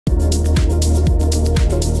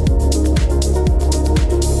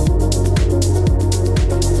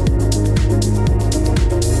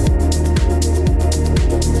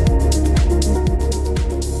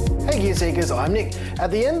At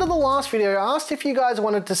the end of the last video, I asked if you guys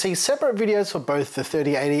wanted to see separate videos for both the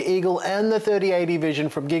 3080 Eagle and the 3080 Vision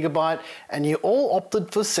from Gigabyte, and you all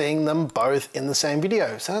opted for seeing them both in the same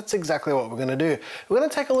video. So that's exactly what we're going to do. We're going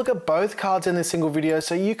to take a look at both cards in this single video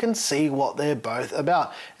so you can see what they're both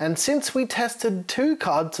about. And since we tested two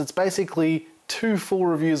cards, it's basically two full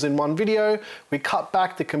reviews in one video. We cut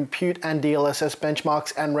back the compute and DLSS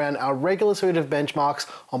benchmarks and ran our regular suite of benchmarks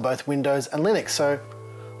on both Windows and Linux. So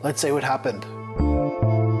let's see what happened.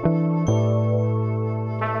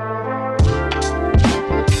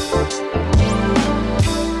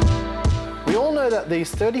 That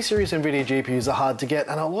these 30 series NVIDIA GPUs are hard to get,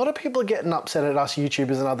 and a lot of people are getting upset at us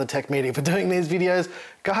YouTubers and other tech media for doing these videos.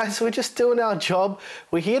 Guys, we're just doing our job.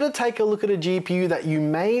 We're here to take a look at a GPU that you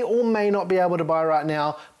may or may not be able to buy right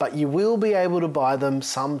now, but you will be able to buy them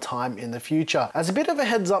sometime in the future. As a bit of a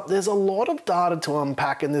heads up, there's a lot of data to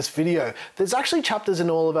unpack in this video. There's actually chapters in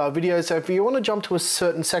all of our videos, so if you want to jump to a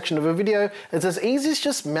certain section of a video, it's as easy as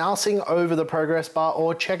just mousing over the progress bar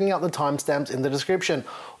or checking out the timestamps in the description.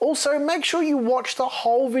 Also, make sure you watch the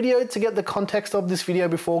whole video to get the context of this video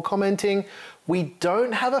before commenting. We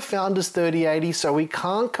don't have a Founders 3080, so we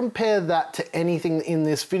can't compare that to anything in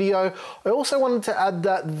this video. I also wanted to add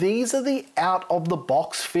that these are the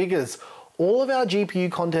out-of-the-box figures. All of our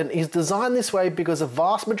GPU content is designed this way because a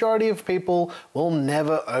vast majority of people will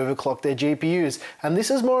never overclock their GPUs. And this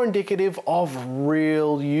is more indicative of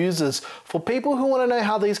real users. For people who want to know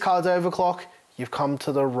how these cards overclock, you've come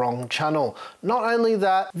to the wrong channel. Not only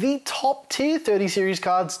that, the top tier 30 series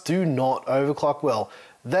cards do not overclock well.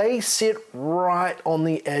 They sit right on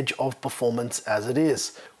the edge of performance as it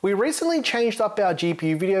is. We recently changed up our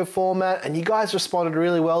GPU video format and you guys responded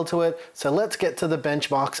really well to it, so let's get to the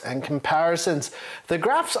benchmarks and comparisons. The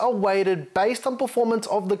graphs are weighted based on performance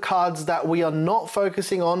of the cards that we are not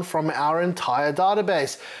focusing on from our entire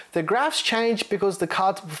database. The graphs change because the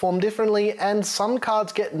cards perform differently and some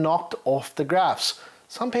cards get knocked off the graphs.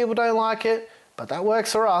 Some people don't like it, but that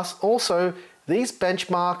works for us. Also, these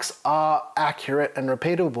benchmarks are accurate and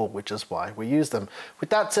repeatable, which is why we use them. With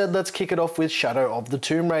that said, let's kick it off with Shadow of the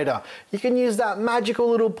Tomb Raider. You can use that magical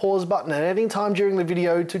little pause button at any time during the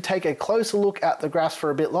video to take a closer look at the graphs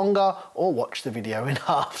for a bit longer or watch the video in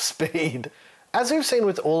half speed. As we've seen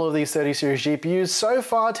with all of these 30 series GPUs, so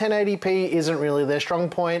far 1080p isn't really their strong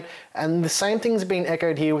point, and the same thing's been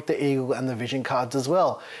echoed here with the Eagle and the Vision cards as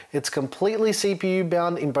well. It's completely CPU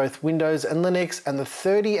bound in both Windows and Linux, and the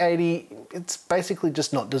 3080, it's basically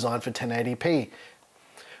just not designed for 1080p.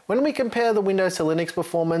 When we compare the Windows to Linux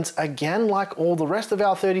performance, again, like all the rest of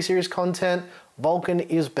our 30 series content, Vulkan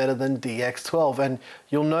is better than DX12, and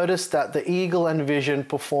you'll notice that the Eagle and Vision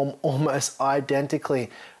perform almost identically.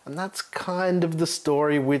 And that's kind of the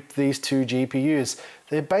story with these two GPUs.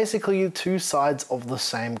 They're basically two sides of the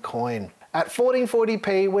same coin. At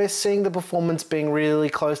 1440p, we're seeing the performance being really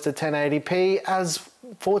close to 1080p as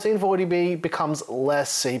 1440p becomes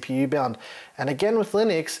less CPU bound. And again with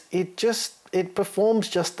Linux, it performs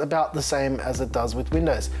just about the same as it does with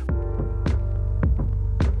Windows.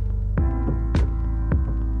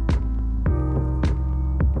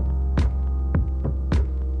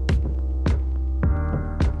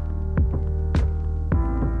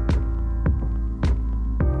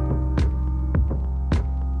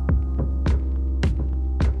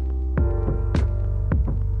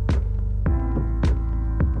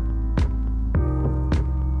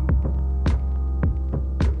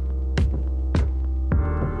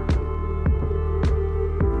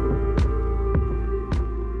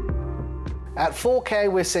 At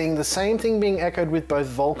 4K, we're seeing the same thing being echoed with both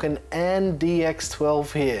Vulkan and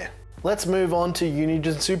DX12 here. Let's move on to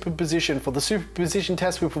Unigine Superposition. For the superposition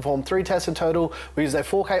test, we performed 3 tests in total. We used a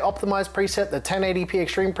 4K optimized preset, the 1080p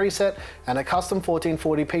extreme preset, and a custom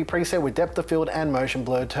 1440p preset with depth of field and motion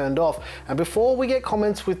blur turned off. And before we get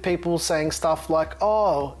comments with people saying stuff like,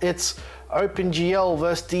 oh, it's OpenGL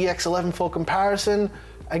versus DX11 for comparison,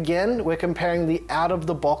 again, we're comparing the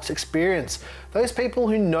out-of-the-box experience. Those people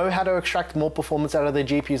who know how to extract more performance out of their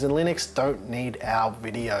GPUs in Linux don't need our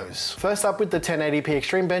videos. First up with the 1080p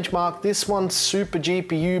Extreme benchmark, this one's super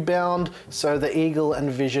GPU bound, so the Eagle and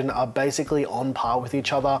Vision are basically on par with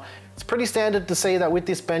each other. It's pretty standard to see that with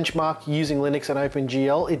this benchmark using Linux and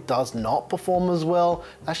OpenGL, it does not perform as well.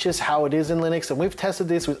 That's just how it is in Linux, and we've tested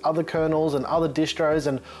this with other kernels and other distros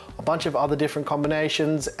and a bunch of other different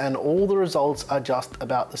combinations, and all the results are just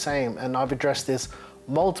about the same. And I've addressed this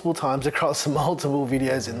multiple times across multiple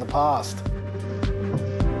videos in the past.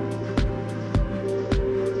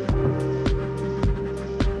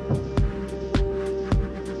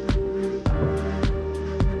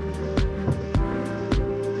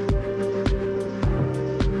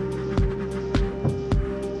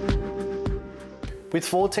 With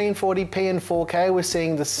 1440p and 4K, we're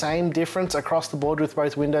seeing the same difference across the board with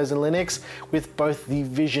both Windows and Linux, with both the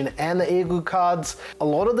Vision and the Eagle cards. A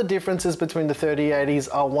lot of the differences between the 3080s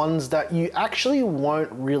are ones that you actually won't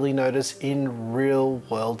really notice in real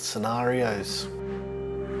world scenarios.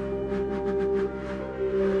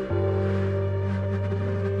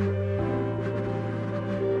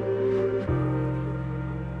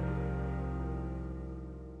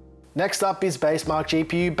 Next up is Basemark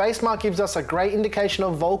GPU. Basemark gives us a great indication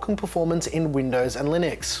of Vulkan performance in Windows and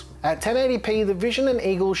Linux. At 1080p, the Vision and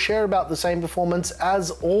Eagle share about the same performance as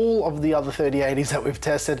all of the other 3080s that we've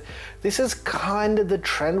tested. This is kind of the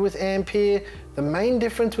trend with Ampere. The main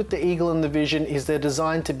difference with the Eagle and the Vision is they're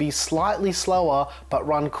designed to be slightly slower but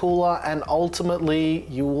run cooler, and ultimately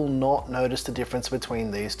you will not notice the difference between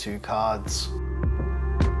these two cards.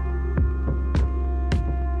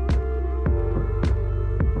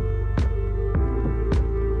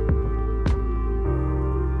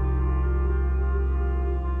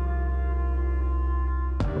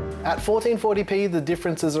 At 1440p, the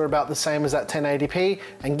differences are about the same as at 1080p,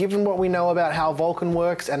 and given what we know about how Vulkan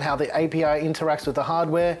works and how the API interacts with the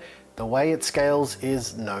hardware, the way it scales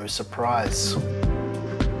is no surprise.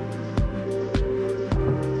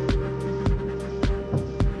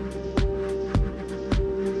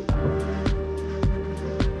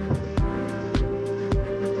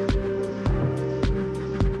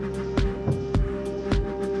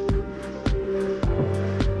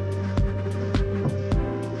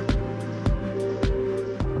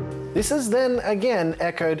 This is then again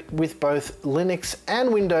echoed with both Linux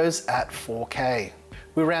and Windows at 4K.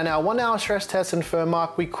 We ran our 1 hour stress test in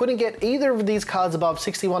Furmark. We couldn't get either of these cards above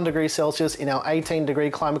 61 degrees Celsius in our 18-degree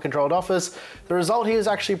climate controlled office. The result here is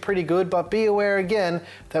actually pretty good, but be aware again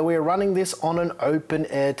that we're running this on an open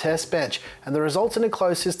air test bench, and the results in a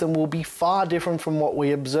closed system will be far different from what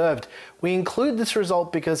we observed. We include this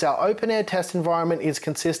result because our open air test environment is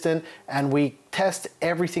consistent and we test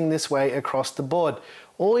everything this way across the board.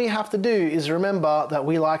 All you have to do is remember that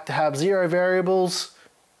we like to have 0 variables.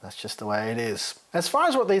 That's just the way it is. As far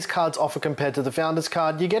as what these cards offer compared to the Founders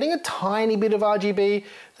card, you're getting a tiny bit of RGB.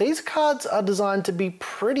 These cards are designed to be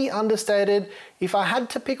pretty understated. If I had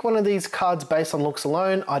to pick one of these cards based on looks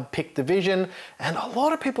alone, I'd pick the Vision. And a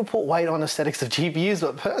lot of people put weight on aesthetics of GPUs,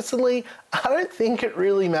 but personally, I don't think it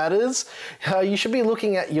really matters. You should be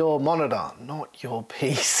looking at your monitor, not your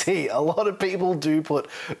PC. A lot of people do put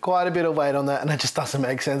quite a bit of weight on that, and it just doesn't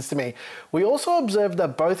make sense to me. We also observed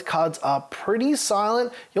that both cards are pretty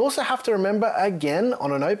silent. You also have to remember, again,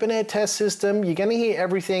 on an open air test system, you're gonna hear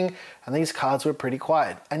everything, and these cards were pretty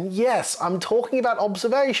quiet. And yes, I'm talking about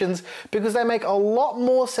observations because they make a lot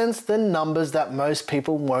more sense than numbers that most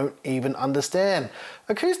people won't even understand.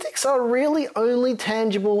 Acoustics are really only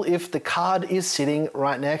tangible if the card is sitting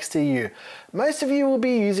right next to you. Most of you will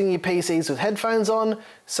be using your PCs with headphones on,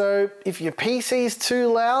 so if your PC's too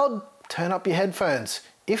loud, turn up your headphones.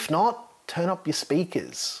 If not, turn up your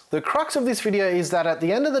speakers. The crux of this video is that at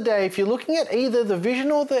the end of the day, if you're looking at either the Vision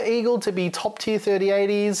or the Eagle to be top tier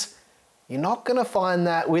 3080s, you're not gonna find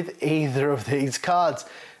that with either of these cards.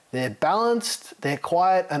 They're balanced, they're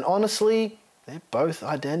quiet, and honestly, they're both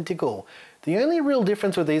identical. The only real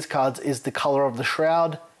difference with these cards is the color of the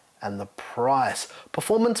shroud and the price.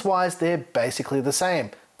 Performance-wise, they're basically the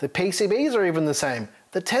same. The PCBs are even the same.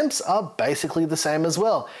 The temps are basically the same as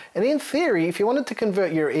well. And in theory, if you wanted to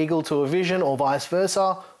convert your Eagle to a Vision or vice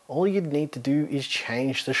versa, all you'd need to do is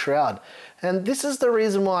change the shroud. And this is the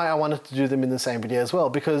reason why I wanted to do them in the same video as well,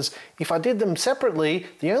 because if I did them separately,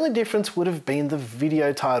 the only difference would have been the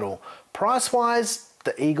video title. Price-wise,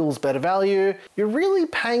 the Eagle's better value. You're really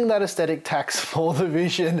paying that aesthetic tax for the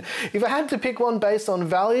Vision. If I had to pick one based on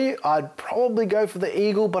value, I'd probably go for the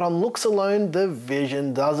Eagle, but on looks alone, the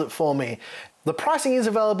Vision does it for me. The pricing is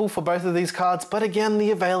available for both of these cards, but again,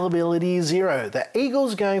 the availability is 0. The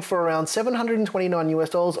Eagle's going for around $729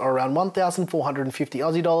 US or around 1,450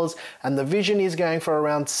 Aussie dollars, and the Vision is going for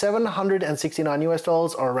around $769 US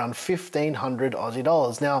or around 1,500 Aussie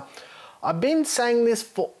dollars. Now, I've been saying this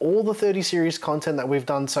for all the 30 series content that we've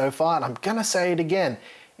done so far, and I'm gonna say it again.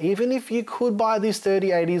 Even if you could buy these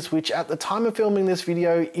 3080s, which at the time of filming this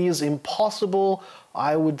video is impossible,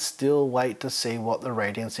 I would still wait to see what the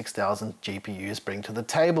Radeon 6000 GPUs bring to the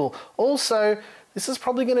table. Also, this is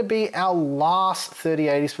probably going to be our last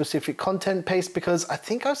 3080 specific content piece because I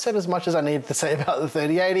think I've said as much as I need to say about the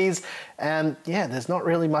 3080s, and yeah, there's not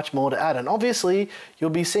really much more to add. And obviously, you'll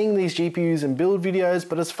be seeing these GPUs in build videos,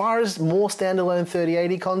 but as far as more standalone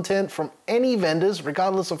 3080 content from any vendors,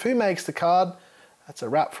 regardless of who makes the card, that's a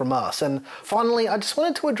wrap from us. And finally, I just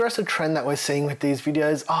wanted to address a trend that we're seeing with these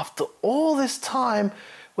videos. After all this time,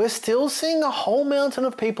 we're still seeing a whole mountain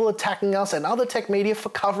of people attacking us and other tech media for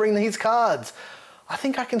covering these cards. I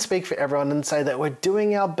think I can speak for everyone and say that we're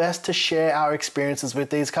doing our best to share our experiences with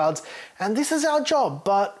these cards, and this is our job,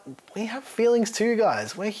 but we have feelings too,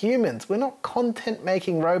 guys. We're humans. We're not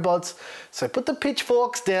content-making robots, so put the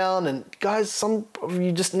pitchforks down, and guys, some of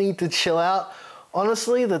you just need to chill out.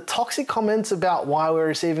 Honestly, the toxic comments about why we're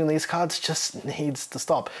receiving these cards just needs to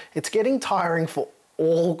stop. It's getting tiring for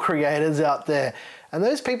all creators out there. And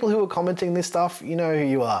those people who are commenting this stuff, you know who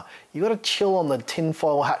you are. You gotta chill on the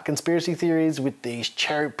tinfoil hat conspiracy theories with these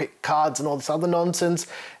cherry pick cards and all this other nonsense.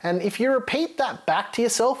 And if you repeat that back to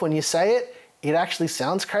yourself when you say it, it actually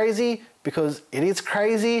sounds crazy because it is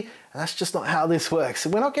crazy. And that's just not how this works.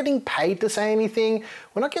 We're not getting paid to say anything.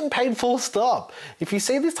 We're not getting paid full stop. If you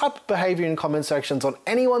see this type of behavior in comment sections on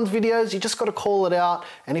anyone's videos, you just gotta call it out.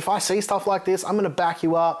 And if I see stuff like this, I'm gonna back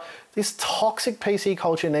you up. This toxic PC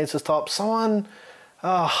culture needs to stop.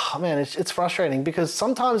 Oh man, it's frustrating because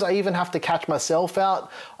sometimes I even have to catch myself out.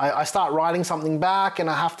 I start writing something back and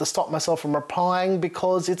I have to stop myself from replying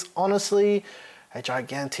because it's honestly a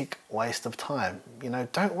gigantic waste of time. You know,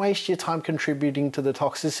 don't waste your time contributing to the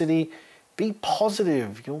toxicity. Be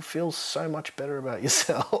positive. You'll feel so much better about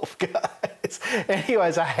yourself, guys.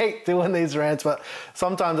 Anyways, I hate doing these rants, but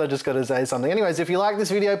sometimes I just gotta say something. Anyways, if you like this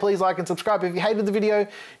video, please like and subscribe. If you hated the video,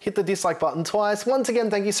 hit the dislike button twice. Once again,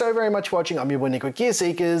 thank you so very much for watching. I'm your boy Nick with Gear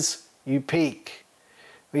Seekers. You peak,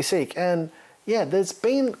 we seek. And yeah, there's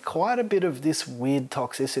been quite a bit of this weird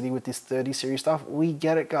toxicity with this 30 series stuff. We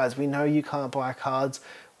get it, guys. We know you can't buy cards.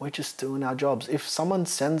 We're just doing our jobs. If someone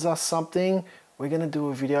sends us something, we're gonna do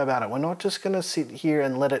a video about it. We're not just gonna sit here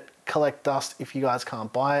and let it collect dust if you guys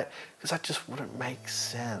can't buy it, because that just wouldn't make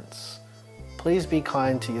sense. Please be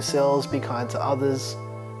kind to yourselves, be kind to others,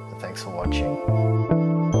 and thanks for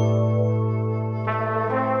watching.